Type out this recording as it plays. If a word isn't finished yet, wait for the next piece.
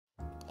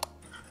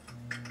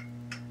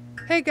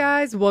Hey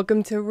guys,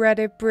 welcome to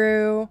Reddit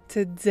Brew.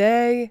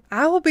 Today,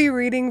 I will be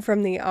reading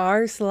from the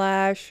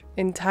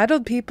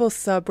r/EntitledPeople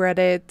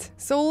subreddit,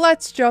 so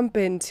let's jump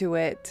into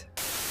it.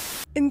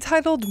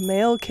 Entitled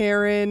Male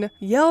Karen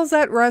yells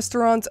at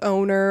restaurant's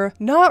owner,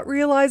 not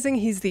realizing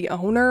he's the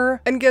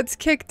owner, and gets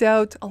kicked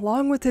out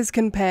along with his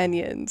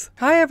companions.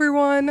 Hi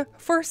everyone,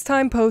 first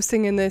time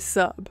posting in this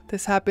sub.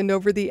 This happened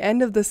over the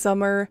end of the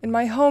summer in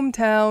my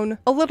hometown,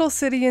 a little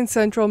city in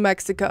central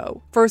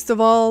Mexico. First of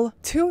all,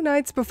 2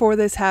 nights before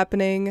this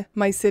happening,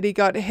 my city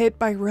got hit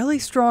by really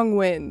strong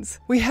winds.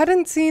 We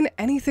hadn't seen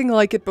anything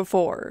like it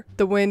before.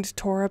 The wind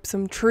tore up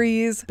some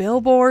trees,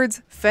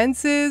 billboards,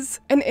 fences,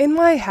 and in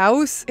my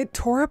house, it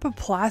tore up a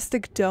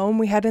plastic dome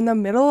we had in the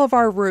middle of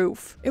our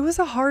roof. It was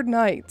a hard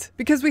night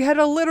because we had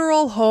a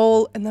literal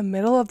hole in the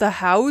middle of the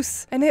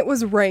house and it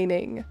was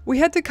raining. We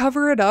had to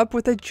cover it up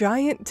with a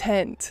giant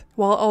tent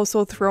while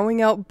also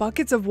throwing out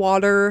buckets of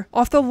water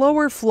off the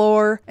lower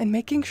floor and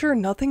making sure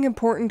nothing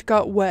important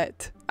got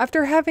wet.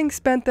 After having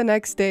spent the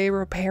next day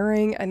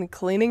repairing and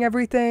cleaning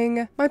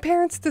everything, my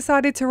parents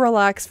decided to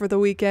relax for the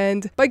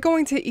weekend by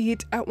going to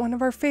eat at one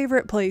of our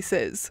favorite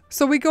places.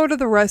 So we go to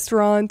the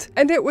restaurant,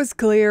 and it was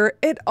clear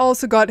it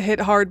also got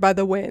hit hard by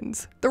the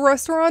winds. The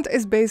restaurant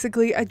is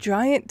basically a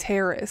giant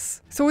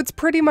terrace, so it's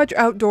pretty much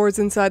outdoors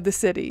inside the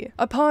city.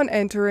 Upon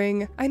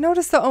entering, I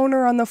noticed the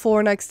owner on the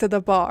floor next to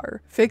the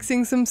bar,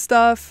 fixing some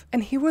stuff,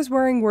 and he was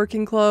wearing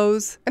working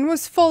clothes and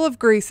was full of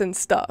grease and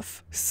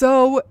stuff.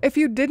 So, if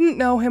you didn't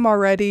know him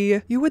already,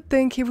 you would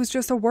think he was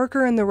just a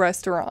worker in the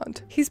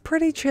restaurant. He's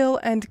pretty chill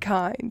and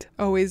kind,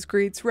 always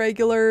greets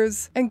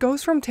regulars, and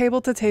goes from table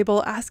to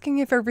table asking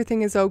if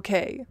everything is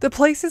okay. The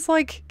place is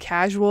like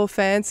casual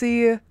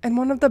fancy, and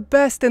one of the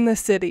best in the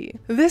city.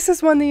 This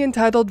is when the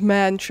entitled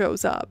man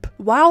shows up.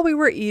 While we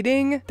were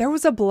eating, there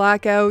was a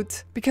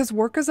blackout because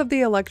workers of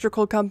the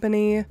electrical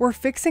company were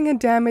fixing a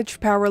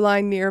damaged power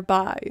line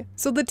nearby,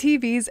 so the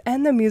TVs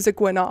and the music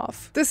went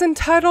off. This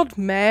entitled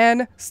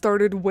man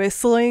started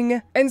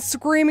whistling and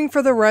screaming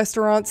for the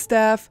restaurant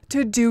staff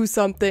to do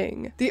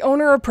something. The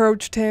owner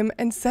approached him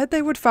and said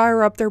they would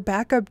fire up their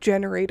backup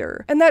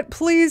generator, and that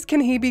please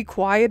can he be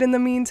quiet in the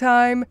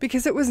meantime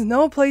because it was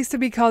no place to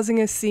be causing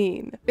a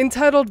scene.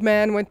 Entitled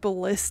man went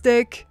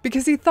ballistic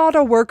because he thought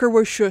a worker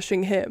was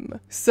shushing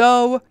him.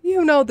 So,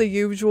 you know the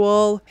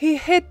usual. He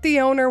hit the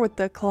owner with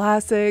the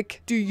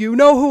classic, "Do you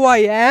know who I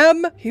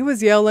am?" He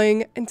was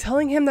yelling and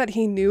telling him that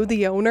he knew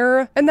the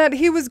owner and that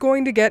he was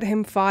going to get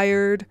him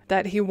fired,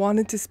 that he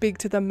wanted to speak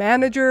to the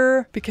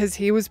manager because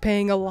he was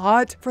paying a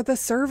lot for the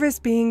service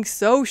being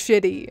so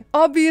shitty.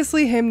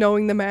 Obviously him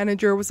knowing the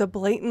manager was a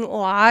blatant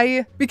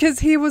lie because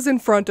he was in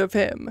front of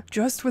him,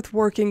 just with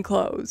working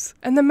clothes.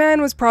 And the man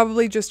was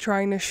probably just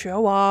trying to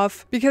show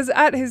off because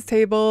at his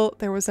table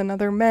there was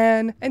another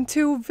man and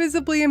 2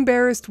 visibly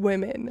embarrassed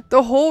women.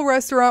 The whole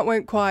restaurant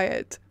went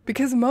quiet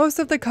because most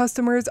of the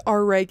customers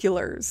are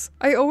regulars.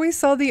 I always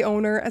saw the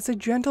owner as a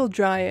gentle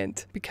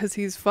giant because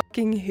he's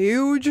fucking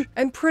huge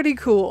and pretty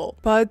cool,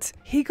 but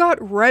he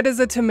got red as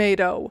a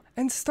tomato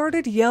and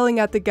started yelling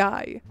at the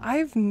guy.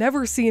 I've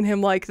never seen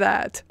him like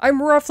that.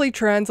 I'm roughly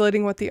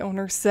translating what the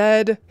owner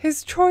said.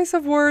 His choice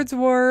of words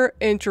were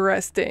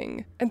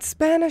interesting, and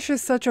Spanish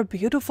is such a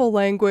beautiful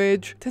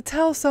language to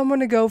tell someone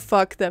to go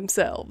fuck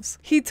themselves.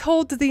 He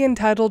told the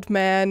entitled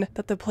man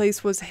that the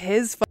place was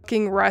his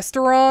fucking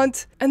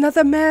restaurant and that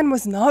the man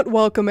was not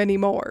welcome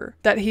anymore,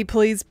 that he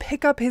please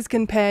pick up his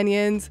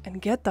companions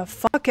and get the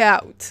fuck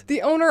out.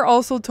 The owner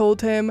also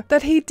told him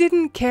that he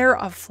didn't care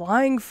a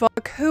flying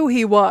fuck who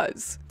he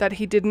was, that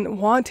he didn't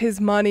want his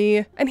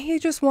money, and he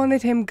just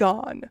wanted him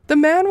gone. The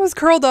man was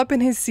curled up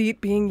in his seat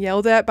being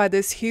yelled at by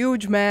this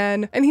huge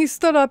man, and he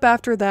stood up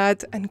after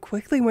that and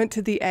quickly went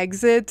to the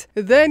exit,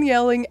 then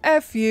yelling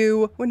 "F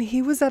you" when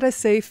he was at a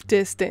safe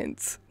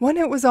distance. When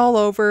it was all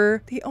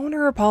over, the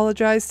owner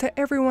apologized to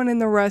everyone in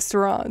the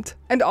restaurant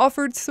and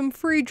offered some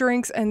free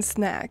drinks and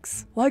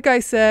snacks. Like I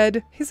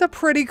said, he's a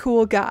pretty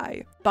cool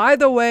guy. By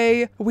the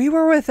way, we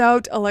were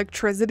without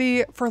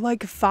electricity for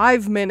like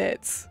 5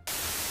 minutes.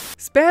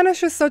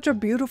 Spanish is such a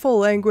beautiful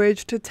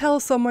language to tell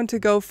someone to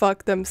go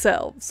fuck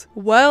themselves.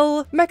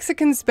 Well,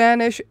 Mexican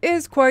Spanish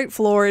is quite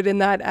florid in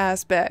that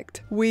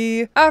aspect.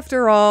 We,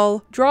 after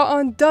all, draw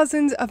on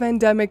dozens of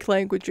endemic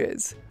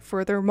languages.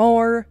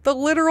 Furthermore, the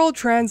literal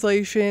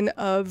translation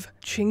of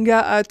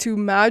 "chinga a tu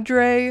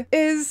madre"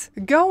 is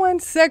 "go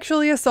and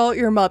sexually assault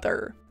your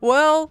mother."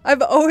 Well,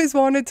 I've always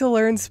wanted to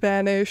learn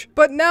Spanish,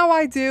 but now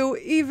I do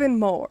even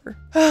more.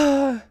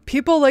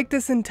 People like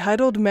this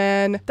entitled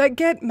man that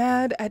get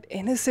mad at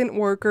innocent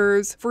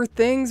workers for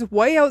things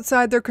way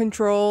outside their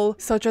control,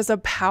 such as a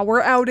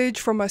power outage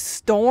from a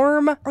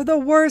storm, are the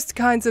worst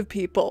kinds of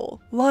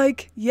people.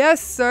 Like, yes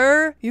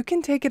sir, you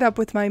can take it up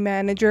with my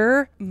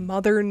manager,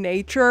 Mother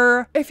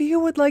Nature, if you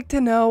would like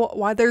to know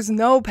why there's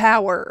no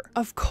power.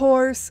 Of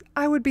course,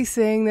 I would be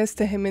saying this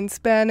to him in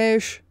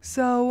Spanish,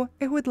 so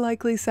it would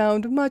likely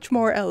sound much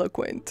more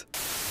eloquent.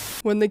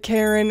 when the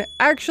Karen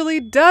actually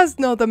does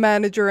know the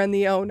manager and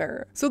the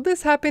owner. So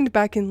this happened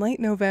back in late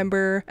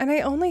November, and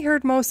I only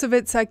heard most of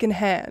it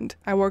secondhand.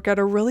 I work at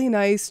a really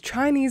nice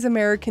Chinese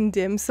American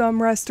dim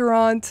sum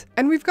restaurant,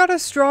 and we've got a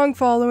strong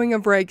following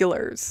of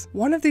regulars.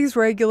 One of these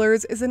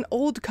regulars is an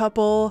old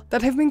couple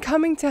that have been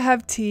coming to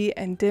have tea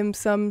and dim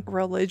sum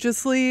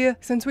religiously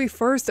since we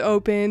first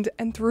opened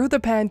and through the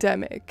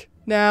pandemic.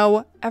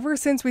 Now, ever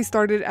since we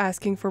started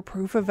asking for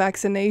proof of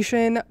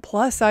vaccination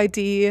plus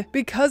ID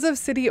because of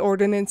city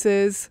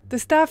ordinances, the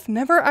staff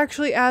never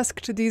actually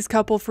asked these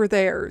couple for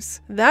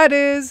theirs. That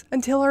is,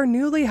 until our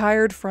newly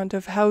hired front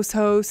of house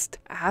host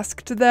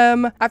asked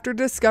them after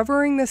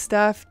discovering the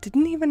staff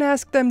didn't even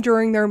ask them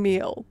during their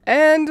meal.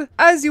 And,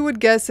 as you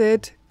would guess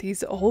it,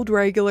 these old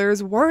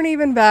regulars weren't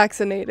even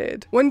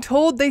vaccinated. When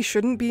told they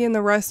shouldn't be in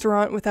the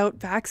restaurant without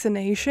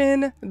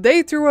vaccination,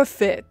 they threw a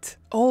fit.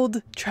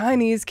 Old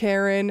Chinese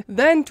Karen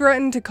then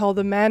threatened to call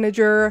the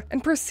manager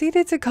and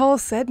proceeded to call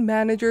said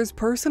manager's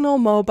personal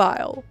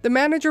mobile. The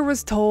manager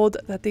was told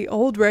that the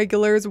old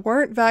regulars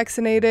weren't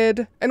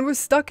vaccinated and was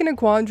stuck in a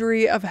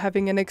quandary of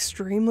having an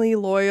extremely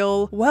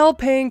loyal,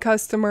 well-paying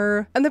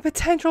customer and the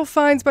potential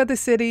fines by the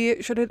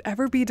city should it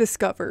ever be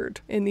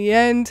discovered. In the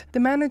end, the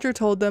manager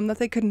told them that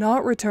they could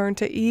not return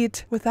to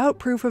eat without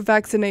proof of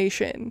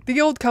vaccination. The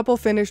old couple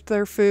finished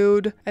their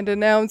food and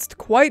announced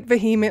quite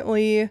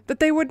vehemently that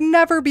they would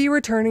never be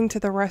returning to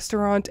the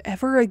restaurant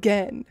ever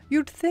again.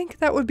 You'd think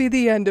that would be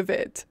the end of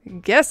it.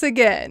 Guess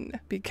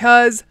again.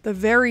 Because the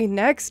very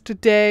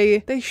next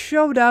day, they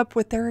showed up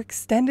with their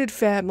extended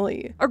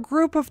family, a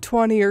group of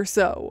 20 or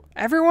so.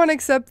 Everyone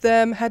except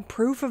them had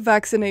proof of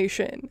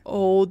vaccination.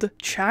 Old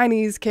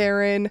Chinese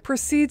Karen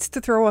proceeds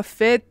to throw a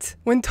fit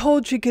when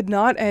told she could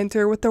not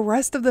enter with the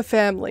rest of the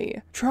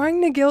family,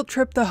 trying to guilt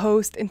trip the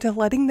host into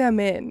letting them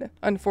in.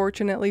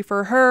 Unfortunately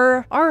for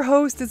her, our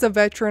host is a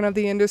veteran of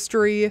the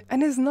industry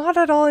and is not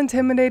at all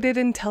intimidated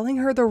in telling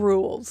her the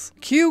rules.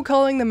 Cue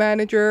calling the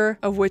manager,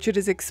 of which it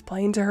is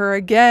explained to her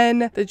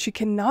again that she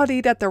cannot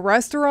eat at the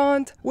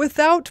restaurant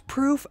without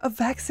proof of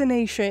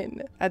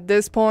vaccination. At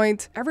this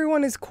point,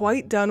 everyone is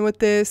quite done with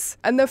this,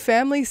 and the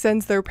family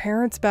sends their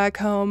parents back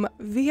home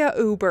via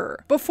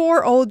Uber.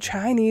 Before old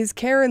Chinese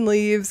Karen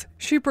leaves,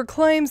 she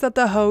proclaims that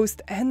the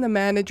host and the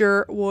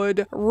manager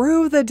would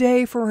rue the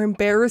day for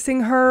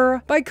embarrassing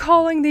her by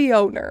calling the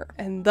owner,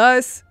 and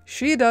thus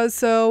she does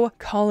so,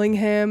 calling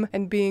him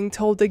and being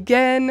told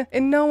again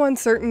in no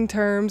uncertain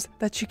terms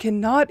that she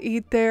cannot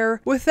eat there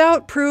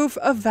without proof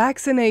of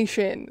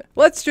vaccination.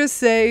 Let's just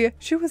say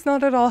she was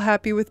not at all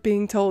happy with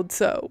being told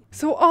so.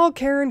 So all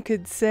Karen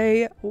could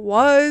say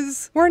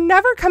was, "We're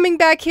never coming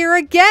back here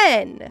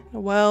again."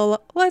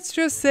 Well, let's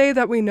just say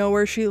that we know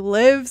where she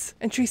lives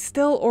and she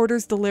still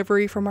orders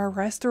delivery from our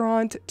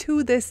restaurant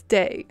to this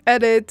day.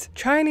 Edit,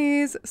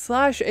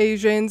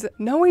 Chinese/Asians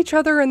know each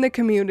other in the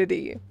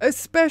community,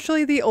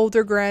 especially the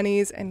older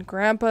grannies and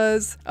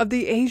grandpas of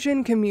the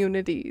Asian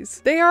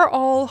communities. They are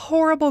all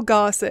horrible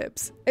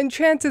gossips, and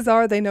chances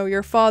are they know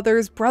your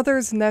father's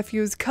brother's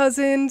nephew's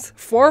cousin's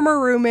former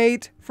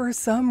roommate for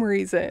some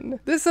reason.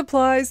 This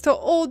applies to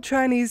old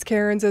Chinese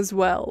Karens as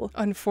well,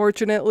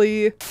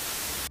 unfortunately.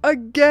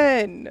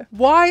 Again,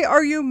 why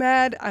are you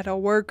mad at a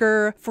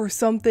worker for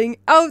something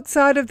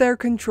outside of their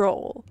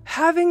control?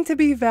 Having to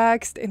be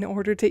vaxxed in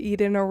order to eat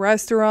in a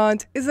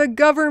restaurant is a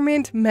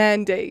government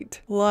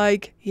mandate.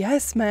 Like,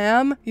 yes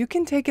ma'am, you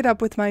can take it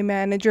up with my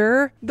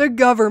manager. The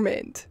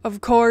government. Of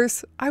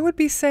course, I would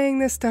be saying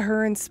this to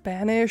her in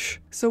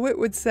Spanish, so it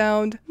would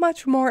sound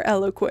much more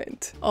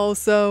eloquent.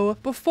 Also,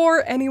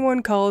 before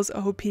anyone calls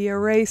OP a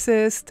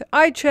racist,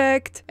 I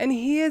checked, and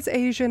he is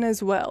Asian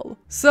as well.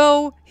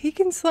 So, he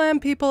can slam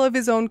people of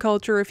his own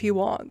culture if he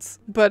wants.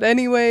 But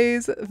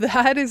anyways,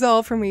 that is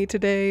all for me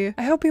today.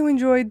 I hope you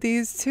enjoyed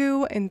these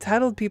two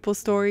Entitled People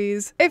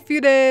stories. If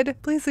you did,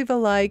 please leave a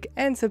like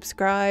and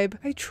subscribe.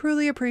 I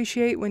truly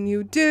appreciate when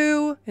you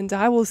do, and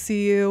I will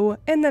see you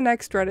in the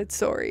next Reddit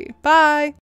story. Bye!